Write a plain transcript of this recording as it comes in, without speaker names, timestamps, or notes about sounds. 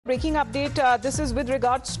breaking update. This is with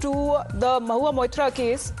regards to the Mahua Moitra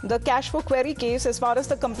case, the cash for query case. As far as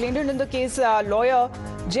the complainant in the case, lawyer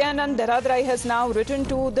Jai Anant Dehadrai has now written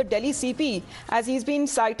to the Delhi CP as he's been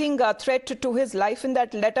citing a threat to his life in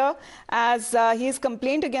that letter, as he's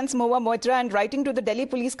complained against Mahua Moitra and writing to the Delhi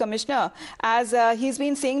Police Commissioner, as he's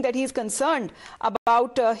been saying that he's concerned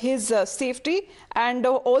about his safety, and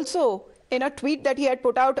also in a tweet that he had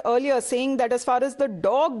put out earlier saying that as far as the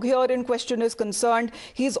dog here in question is concerned,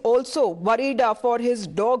 he's also worried for his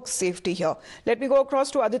dog's safety here. Let me go across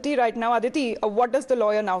to Aditi right now. Aditi, what does the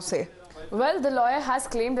lawyer now say? Well, the lawyer has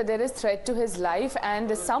claimed that there is threat to his life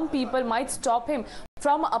and some people might stop him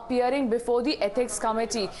from appearing before the ethics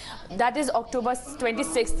committee. That is October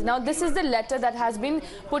 26th. Now, this is the letter that has been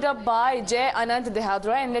put up by Jai Anant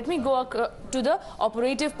Dehadrai, and let me go to the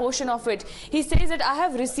operative portion of it. He says that I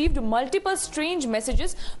have received multiple strange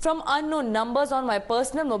messages from unknown numbers on my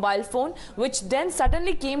personal mobile phone, which then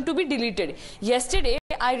suddenly came to be deleted. Yesterday,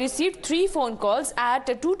 I received 3 phone calls at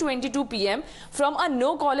 2:22 p.m. from a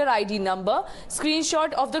no-caller ID number.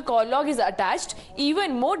 Screenshot of the call log is attached.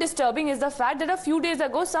 Even more disturbing is the fact that a few days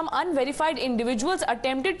ago, some unverified individuals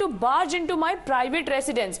attempted to barge into my private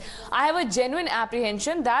residence. I have a genuine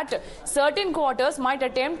apprehension that certain quarters might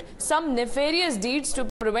attempt some nefarious deeds to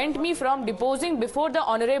prevent me from deposing before the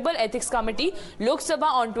Honorable Ethics Committee, Lok Sabha,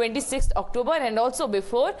 on 26th October, and also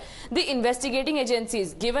before the investigating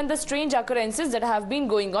agencies. Given the strange occurrences that have been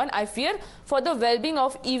going on, I fear for the well-being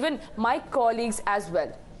of even my colleagues as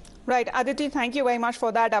well. Right, Aditi, thank you very much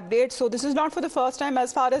for that update. So this is not for the first time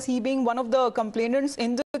as far as he being one of the complainants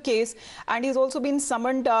in the case, and he's also been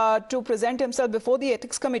summoned to present himself before the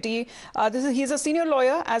ethics committee. He's a senior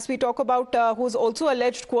lawyer, as we talk about, who's also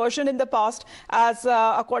alleged coercion in the past, as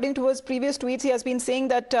according to his previous tweets, he has been saying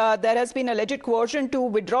that there has been alleged coercion to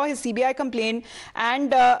withdraw his CBI complaint,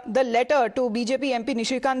 and the letter to BJP MP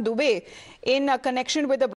Nishikant Dubey in connection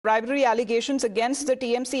with the bribery allegations against the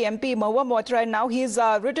TMC MP Mahua Moitra. And now he's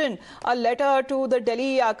written a letter to the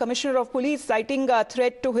Delhi Commissioner of Police citing a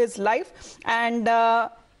threat to his life. And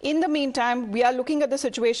in the meantime, we are looking at the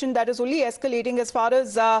situation that is only escalating as far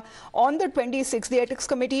as on the 26th, the Ethics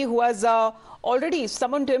Committee, who has already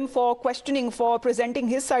summoned him for questioning, for presenting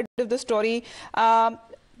his side of the story.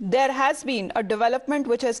 There has been a development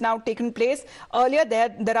which has now taken place. Earlier,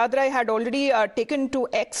 Dehadrai had already taken to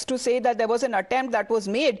X to say that there was an attempt that was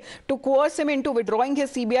made to coerce him into withdrawing his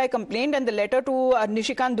CBI complaint, and the letter to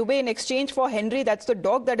Nishikant Dubey in exchange for Henry, that's the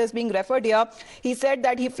dog that is being referred here. He said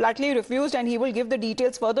that he flatly refused and he will give the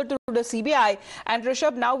details further to the CBI. And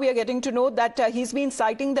Rishabh, now we are getting to know that he's been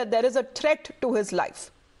citing that there is a threat to his life.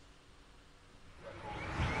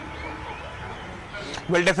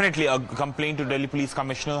 Well, definitely a complaint to Delhi Police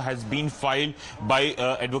Commissioner has been filed by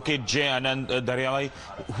Advocate Jai Anant Dehadrai,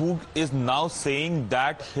 who is now saying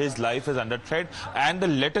that his life is under threat. And the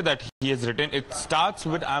letter that he has written, it starts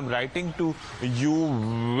with, "I'm writing to you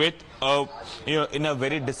with in a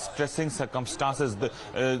very distressing circumstances." The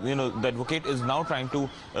advocate is now trying to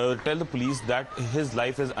tell the police that his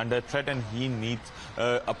life is under threat and he needs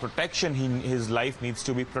a protection. His life needs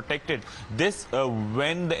to be protected. This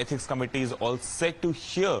when the ethics committee is all set to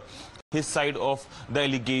hear his side of the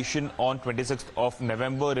allegation on 26th of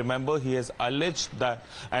November. Remember, he has alleged that,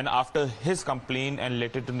 and after his complaint and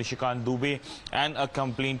letter to Nishikant Dubey and a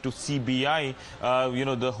complaint to CBI,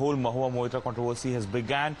 the whole Mahua Moitra controversy has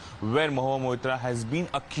begun, where Mahua Moitra has been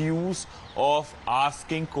accused of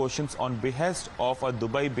asking questions on behest of a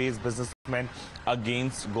Dubai-based businessman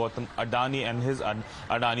against Gautam Adani and his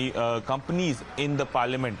Adani companies in the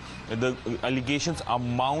parliament. The allegations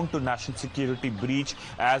amount to national security breach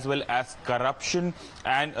as well as corruption,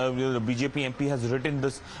 and the BJP MP has written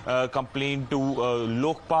this complaint to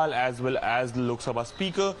Lokpal as well as the Lok Sabha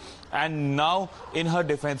Speaker. And now, in her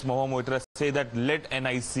defense, Mahua Moitra say that let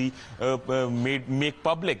NIC make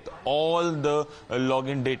public all the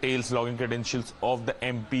login details, login credentials of the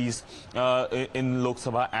MPs in Lok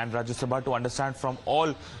Sabha and Rajya Sabha to understand from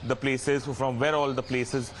all the places, from where all the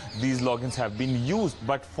places these logins have been used.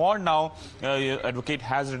 But for now, advocate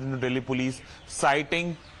has written to Delhi Police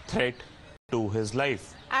citing threat to his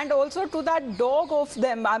life. And also to that dog of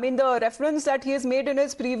them. I mean, the reference that he has made in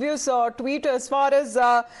his previous tweet as far as,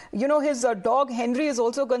 his dog Henry is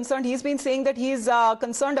also concerned. He's been saying that he is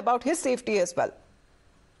concerned about his safety as well.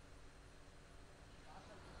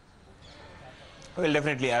 Well,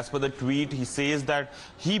 definitely. As per the tweet, he says that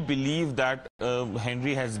he believed that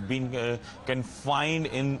Henry has been confined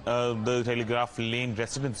in the Telegraph Lane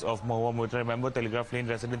residence of Mahua Moitra. Remember, Telegraph Lane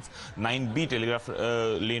residence, 9B Telegraph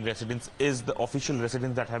Lane residence is the official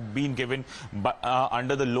residence that have been given by,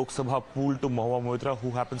 under the Lok Sabha pool to Mahua Moitra,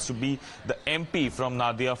 who happens to be the MP from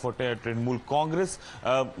Nadia for Trinamool Congress.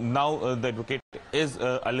 Now the advocate is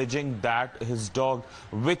alleging that his dog,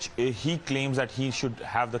 which he claims that he should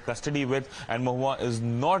have the custody with, and Mahua is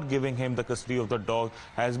not giving him the custody of the dog,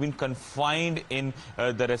 has been confined in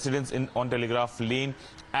the residence on Telegraph Lane,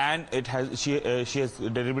 and she has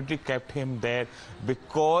deliberately kept him there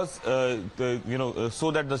because so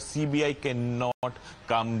that the CBI cannot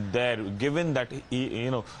come there, given that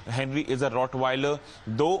Henry is a Rottweiler,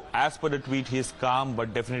 though as per the tweet he is calm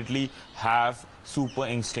but definitely have super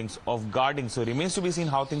instincts of guarding. So it remains to be seen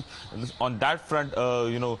how things on that front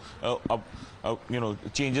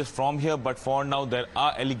changes from here. But for now, there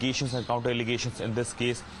are allegations and counter allegations in this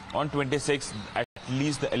case. On 26th, at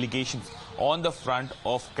least the allegations on the front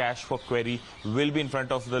of cash for query will be in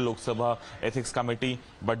front of the Lok Sabha Ethics Committee.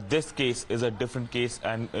 But this case is a different case,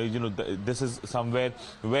 and this is somewhere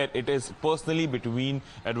where it is personally between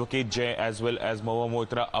Advocate Jai as well as Mahua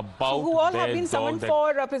Moitra about who all have been summoned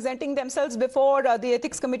for presenting themselves before the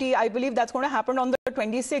Ethics Committee. I believe that's going to happen on the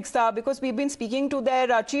 26th because we've been speaking to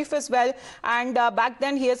their chief as well, and back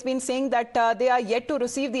then he has been saying that they are yet to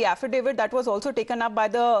receive the affidavit that was also taken up by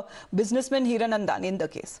the businessman Hiranandan in the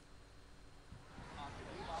case.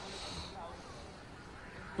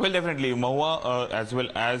 Well, definitely, Mahua as well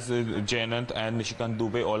as Jai Anant and Nishikant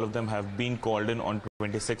Dubey, all of them have been called in on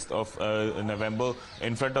 26th of November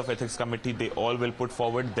in front of Ethics Committee. They all will put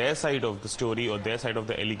forward their side of the story or their side of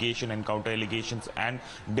the allegation and counter allegations and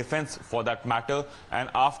defense for that matter. And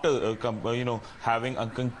after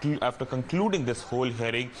after concluding this whole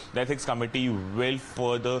hearing, the Ethics Committee will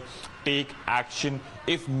further take action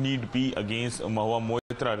if need be against Mahua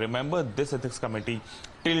Moitra. Remember, this Ethics Committee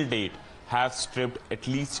till date have stripped at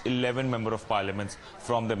least 11 Member of Parliaments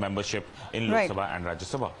from their membership in Lok Sabha and Rajya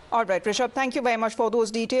Sabha. All right, Rishabh, thank you very much for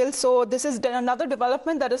those details. So this is another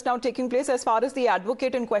development that is now taking place as far as the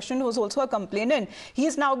advocate in question, who is also a complainant. He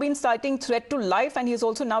has now been citing threat to life, and he has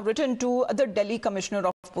also now written to the Delhi Commissioner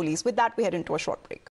of Police. With that, we head into a short break.